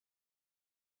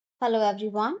Hello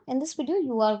everyone. In this video,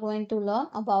 you are going to learn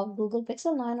about Google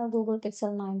Pixel 9 or Google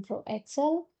Pixel 9 Pro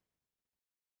XL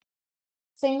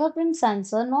fingerprint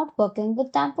sensor not working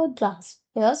with tampered glass.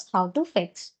 Here's how to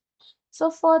fix. So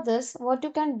for this, what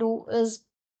you can do is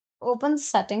open the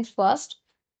settings first.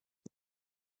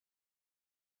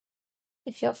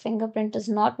 If your fingerprint is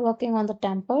not working on the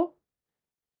tamper,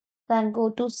 then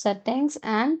go to settings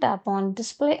and tap on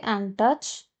display and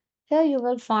touch. Here you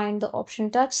will find the option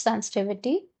touch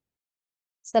sensitivity.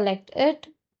 Select it,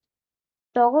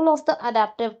 toggle off the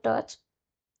adaptive touch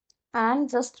and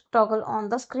just toggle on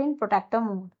the screen protector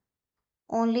mode.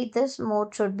 Only this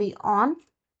mode should be on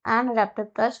and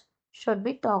adaptive touch should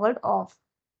be toggled off.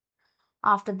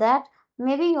 After that,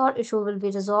 maybe your issue will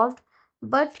be resolved.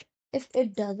 But if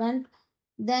it doesn't,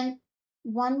 then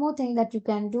one more thing that you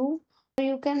can do,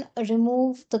 you can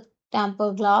remove the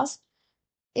tamper glass.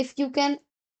 If you can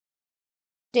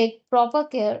take proper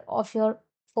care of your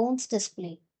phone's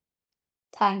display.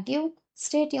 Thank you.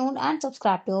 Stay tuned and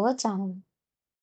subscribe to our channel.